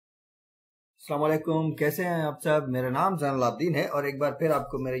अस्सलाम वालेकुम, कैसे हैं आप सब। मेरा नाम ज़ैनुल है और एक बार फिर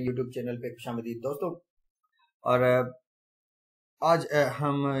आपको मेरे यूट्यूब चैनल पे खुशामदीद दोस्तों। और आज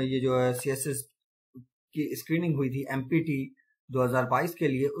हम ये जो है CSS की स्क्रीनिंग हुई थी MPT 2022 के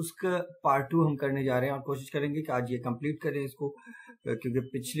लिए, उसका पार्ट 2 हम करने जा रहे हैं और कोशिश करेंगे कि आज ये कंप्लीट करें इसको, क्योंकि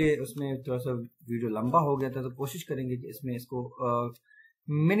पिछले उसमें थोड़ा सा वीडियो लंबा हो गया था, तो कोशिश करेंगे कि इसमें इसको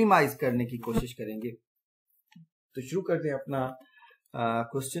मिनिमाइज करने की कोशिश करेंगे। तो शुरू करते हैं अपना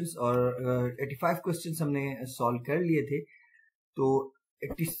क्वेश्चंस। और 85 क्वेश्चंस हमने सॉल्व कर लिए थे, तो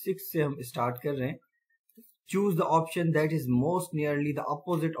 86 से हम स्टार्ट कर रहे हैं। Choose the option that is most nearly the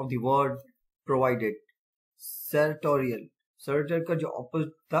opposite of the word provided. सर्टोरियल, shorter का जो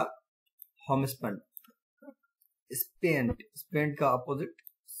अपोजिट था होमस्पेंट। स्पेंट, स्पेंट का अपोजिट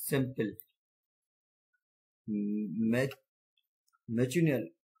सिंपल। मैचुनियल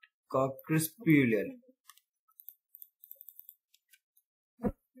का क्रिस्पियल।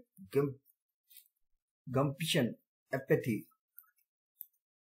 Gumption, apathy.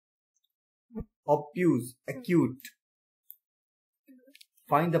 Obtuse, acute.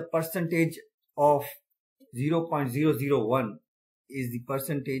 Find the percentage of 0.001 is the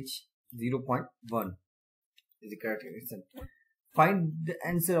percentage 0.1 is the correct answer. Find the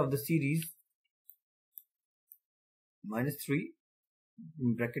answer of the series -3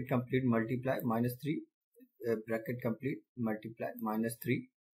 bracket complete multiply -3 bracket complete multiply -3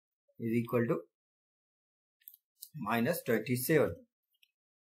 is equal to -27.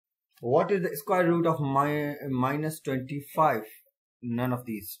 What is the square root of -25? None of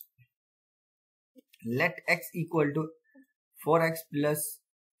these. Let x equal to 4x plus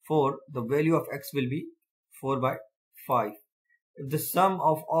 4. The value of x will be 4/5. If the sum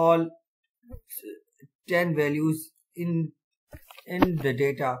of all 10 values in the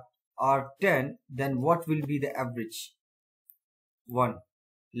data are 10, then what will be the average? 1.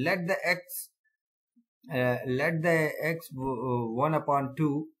 Let the x 1/2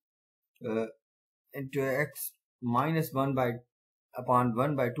 into x minus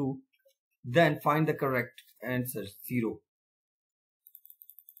 1/2. Then find the correct answer. 0.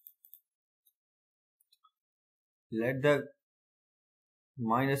 Let the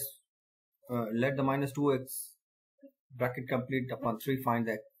minus 2x bracket complete upon 3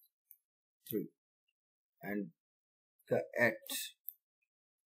 find the 3 and the at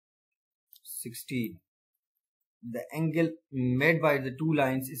 16. The angle made by the two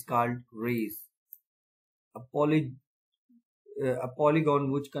lines is called rays. A polygon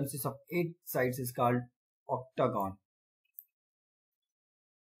which consists of 8 sides is called octagon.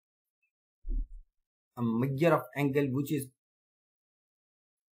 A measure of angle which is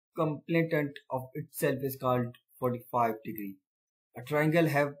completant of itself is called 45 degree. A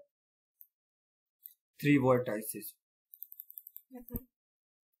triangle have 3 vertices.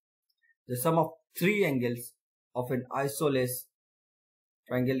 The sum of 3 angles of an isosceles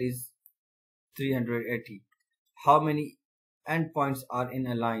triangle is 380. How many endpoints are in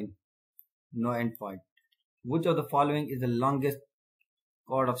a line? No endpoint. Which of the following is the longest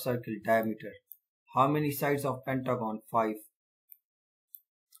chord of circle diameter? How many sides of pentagon? 5.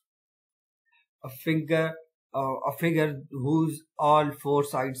 A figure whose all 4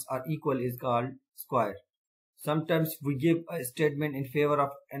 sides are equal is called square. Sometimes we give a statement in favor of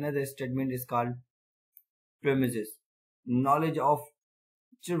another statement is called premises. Knowledge of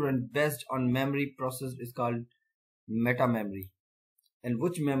children based on memory process is called meta memory. In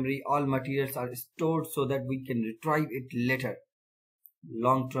which memory all materials are stored so that we can retrieve it later?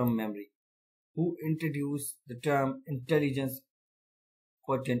 Long-term memory. Who introduced the term intelligence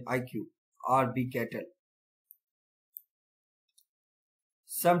quotient IQ? R.B. Kettle.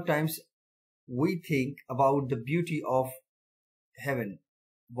 Sometimes we think about the beauty of heaven.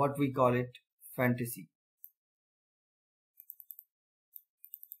 What we call it? Fantasy.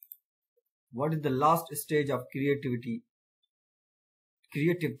 What is the last stage of creative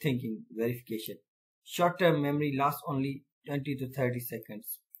thinking? Verification. Short-term memory lasts only 20 to 30 seconds.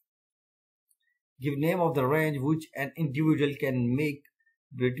 Give name of the range which an individual can make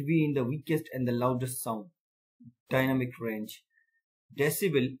between the weakest and the loudest sound. Dynamic range.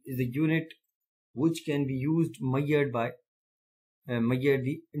 Decibel is the unit which can be used measure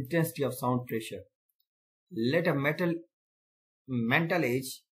the intensity of sound pressure. Let a mental age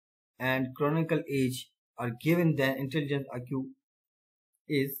and chronological age are given, then intelligence IQ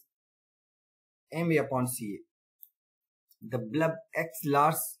is MA/CA. The blub X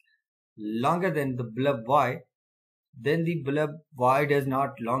lasts longer than the blub Y, then the blub Y does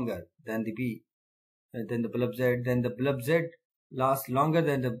not longer than the B, then the blub Z, then the blub Z lasts longer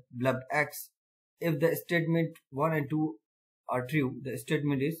than the blub X. If the statement 1 and 2 are true, the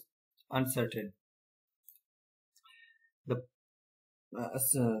statement is uncertain. The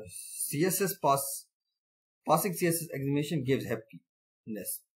passing CSS examination gives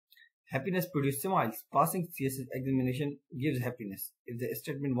happiness. Happiness produces smiles. Passing CSS examination gives happiness. If the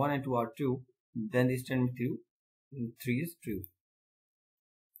statement 1 and 2 are true, then the statement 3 is true.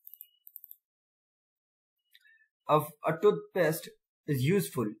 A toothpaste is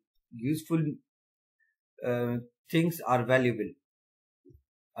useful. Useful things are valuable.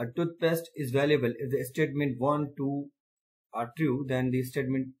 A toothpaste is valuable. If the statement 1, 2 are true, then the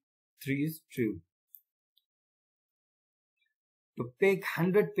statement 3 is true. To pick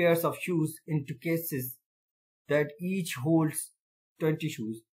 100 pairs of shoes into cases that each holds 20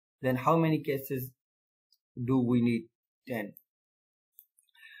 shoes, then how many cases do we need? 10.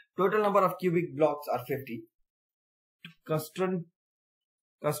 Total number of cubic blocks are 50. To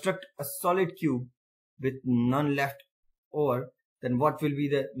construct a solid cube with none left over, then what will be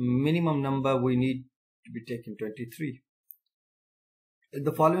the minimum number we need to be taken? 23. In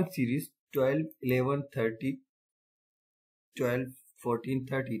the following series, 12, 11, 30, 12, 14,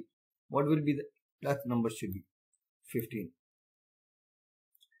 13, what will be the last number? Should be 15.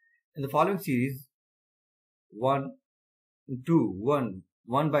 In the following series, 1, 2, 1,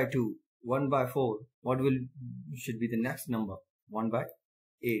 1 by 2, 1 by 4, what should be the next number? 1 by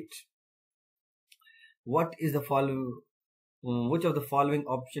 8. What is the following? Which of the following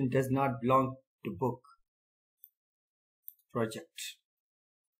option does not belong to book? Project.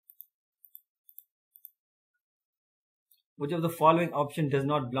 Which of the following option does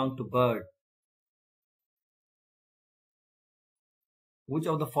not belong to bird? Which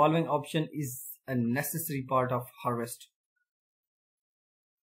of the following option is a necessary part of harvest?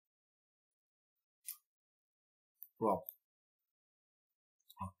 Crop.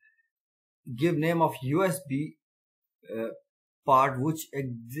 Give name of USB part which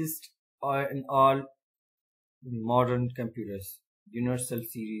exists in all modern computers. Universal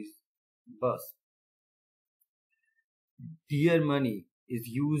Series Bus. Dear money is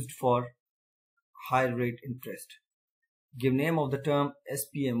used for high rate interest. Give name of the term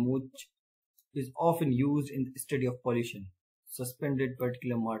SPM which is often used in the study of pollution. Suspended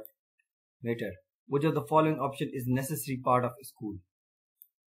particulate matter. Which of the following option is necessary part of school?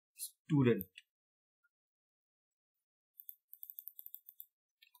 Student.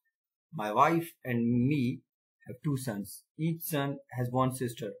 My wife and me have 2 sons. Each son has 1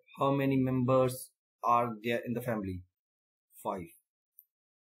 sister. How many members are there in the family? 5.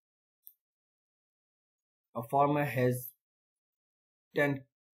 A farmer has 10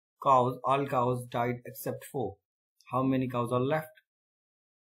 cows. All cows died except 4. How many cows are left?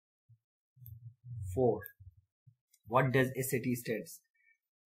 4. What does SAT stands?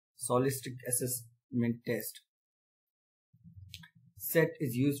 Holistic Assessment Test. Set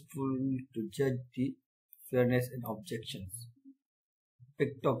is useful to judge the fairness in objections.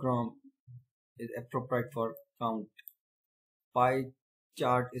 Pictogram is appropriate for count. Pie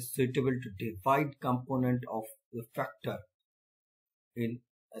chart is suitable to divide component of the factor in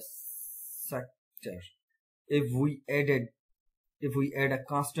a sector. If we add a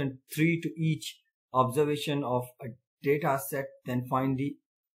constant 3 to each observation of a data set, then find the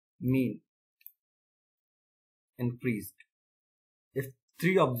mean increased. If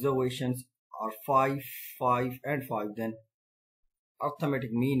 3 observations are 5, 5 and 5, then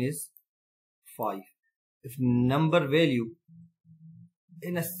arithmetic mean is 5. If number value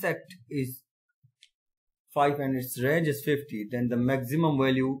in a set is 5 and its range is 50, then the maximum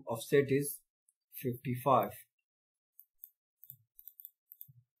value of set is 55.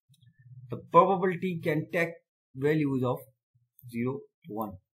 The probability can take values of 0 to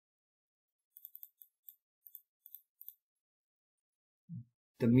 1.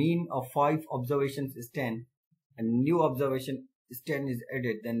 The mean of 5 observations is 10 and new observation is 10 is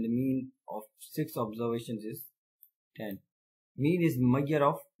added, then the mean of 6 observations is 10. Mean is measure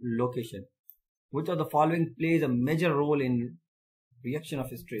of location. Which of the following plays a major role in reaction of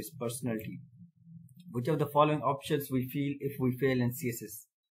stress? Personality. Which of the following options we feel if we fail in CSS?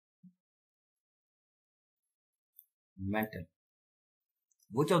 Mental.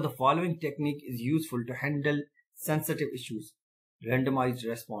 Which of the following technique is useful to handle sensitive issues? Randomized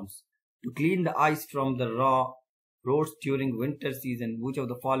response. To clean the ice from the raw roads during winter season, which of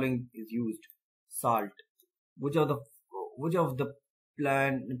the following is used? Salt. Which of the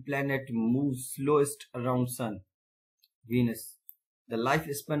planet moves slowest around sun? Venus. The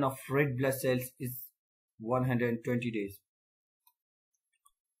lifespan of red blood cells is 120 days.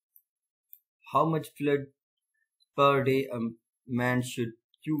 How much fluid per day a man should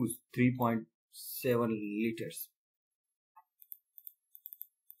use? 3.7 liters.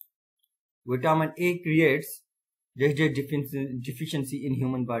 Vitamin A creates deficiency in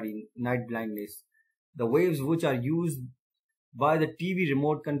human body, night blindness. The waves which are used by the TV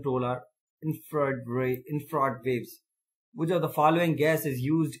remote control are infrared waves. Which of the following gas is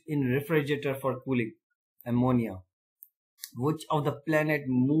used in refrigerator for cooling? Ammonia. Which of the planet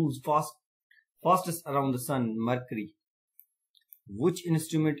moves fastest around the sun? Mercury. Which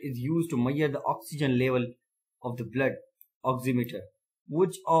instrument is used to measure the oxygen level of the blood? Oximeter.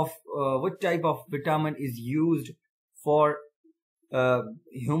 Which type of vitamin is used for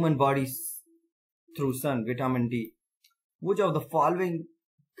human bodies through sun? Vitamin D. Which of the following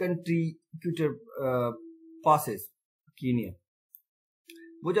country equator passes? Kenya.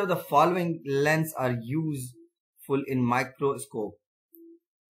 Which of the following lens are useful in microscope?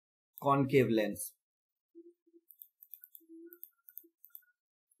 Concave lens.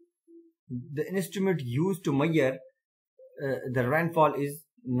 The instrument used to measure the rainfall is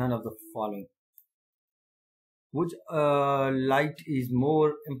none of the following. Which light is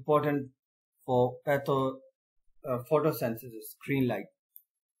more important for photosynthesis? Green light.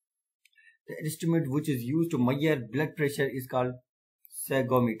 The instrument which is used to measure blood pressure is called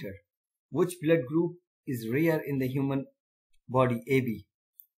sphygmometer. Which blood group is rare in the human body? AB.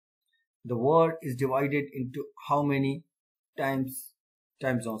 The world is divided into how many time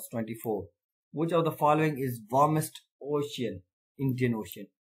zones? 24. Which of the following is warmest ocean? Indian Ocean.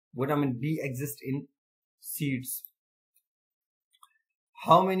 Vitamin B exists in seeds.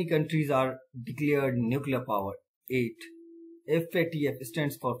 How many countries are declared nuclear power? 8. FATF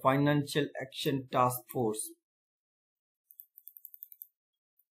stands for Financial Action Task Force.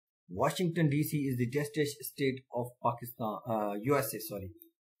 Washington DC is the destination state of USA.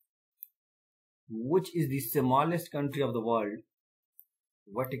 Which is the smallest country of the world?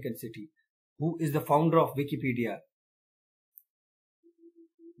 Vatican City. Who is the founder of Wikipedia?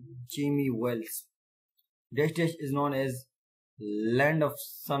 Jamie Wells. Dash is known as land of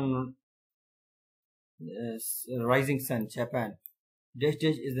sun, rising sun, Japan. Dash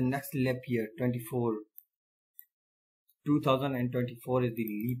is the next leap year, 2024 is the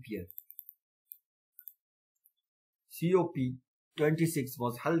leap year. COP26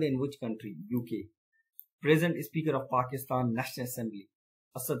 was held in which country? UK. Present Speaker of Pakistan National Assembly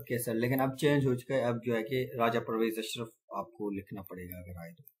Asad Qaiser. लेकिन अब change हो चुका है. अब जो है कि राजा परवेज अशरफ आपको लिखना पड़ेगा अगर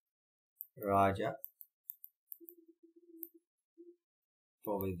आए तो. राजा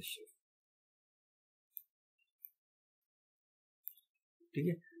परवेज अशरफ. ठीक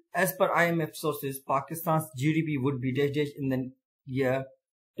है. As per IMF sources, Pakistan's GDP would be dash in the year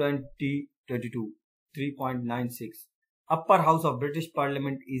 2022, 3.96. Upper house of British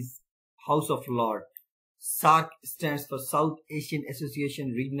Parliament is House of Lords. SAARC stands for South Asian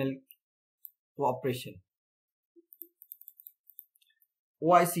Association Regional Cooperation.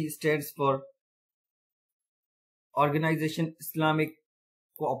 OIC stands for Organization Islamic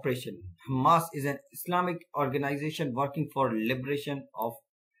Cooperation. Hamas is an Islamic organization working for liberation of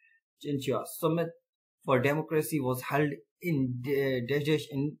Chinchilla. Summit for Democracy was held in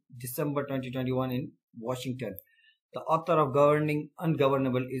December 2021 in Washington. The author of Governing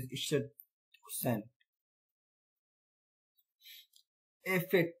Ungovernable is Ishrat Hussain.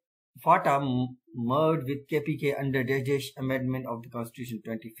 FATA merged with KPK under Amendment of the Constitution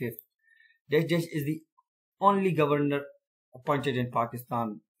 25th. is the only governor appointed in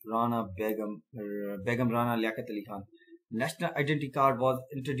Pakistan. Begum Rana Liaquat Ali Khan. National Identity Card was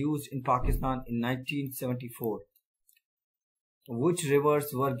introduced in Pakistan in 1974. Which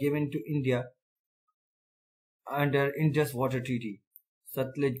rivers were given to India under Indus Water Treaty?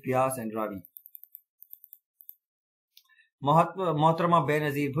 Satluj, Bias and Ravi. Mohtarama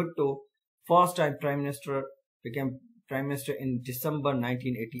Benazir Bhutto, first time Prime Minister, became Prime Minister in December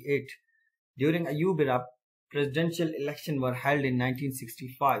 1988. During Ayub era, presidential elections were held in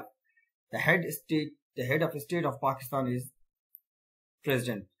 1965. The head of state of Pakistan is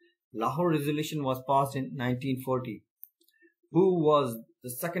President. Lahore Resolution was passed in 1940. Who was the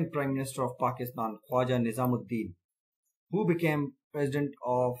second Prime Minister of Pakistan? Khwaja Nizamuddin. Who became President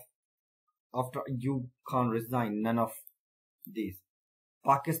after Ayub Khan resigned? None of these.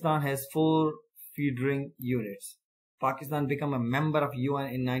 Pakistan has 4 federating units. Pakistan became a member of UN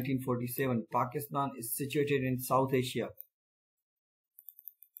in 1947. Pakistan is situated in South Asia.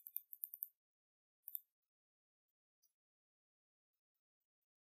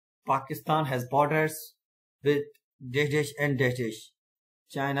 Pakistan has borders with and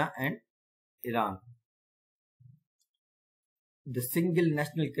China and Iran. The single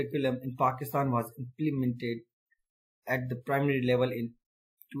national curriculum in Pakistan was implemented at the primary level in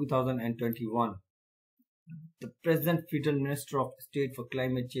 2021. The present federal minister of state for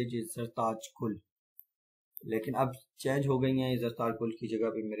climate change is सरताज कुल, लेकिन अब change हो गई हैं। सरताज कुल की जगह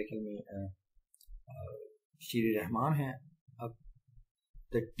पे मेरे ख्याल में शीर रहमान है। अब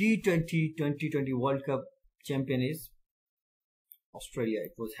the T20 2020 world cup champion is Australia.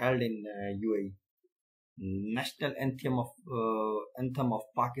 It was held in UAE. National anthem of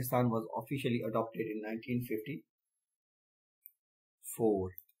Pakistan was officially adopted in 1954.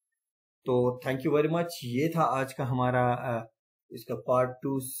 तो थैंक यू वेरी मच। ये था आज का हमारा इसका पार्ट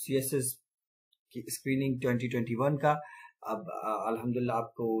 2 CSS की स्क्रीनिंग 2021 का। अब अल्हम्दुलिल्लाह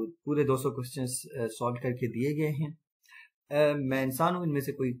आपको पूरे 200 क्वेश्चंस सॉल्व करके दिए गए हैं। मैं इंसान हूँ, इनमें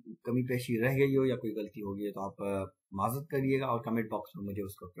से कोई कमी पेशी रह गई हो या कोई गलती हो गई है तो आप माजरत करिएगा और कमेंट बॉक्स में मुझे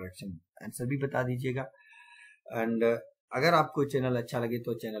उसका करेक्शन आंसर भी बता दीजिएगा। एंड अगर आपको चैनल अच्छा लगे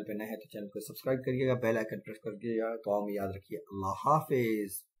तो चैनल पे नए हैं तो चैनल को सब्सक्राइब करिएगा, बेल आइकन प्रेस करिएगा। तो आप याद रखिए। अल्लाह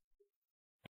हाफिज।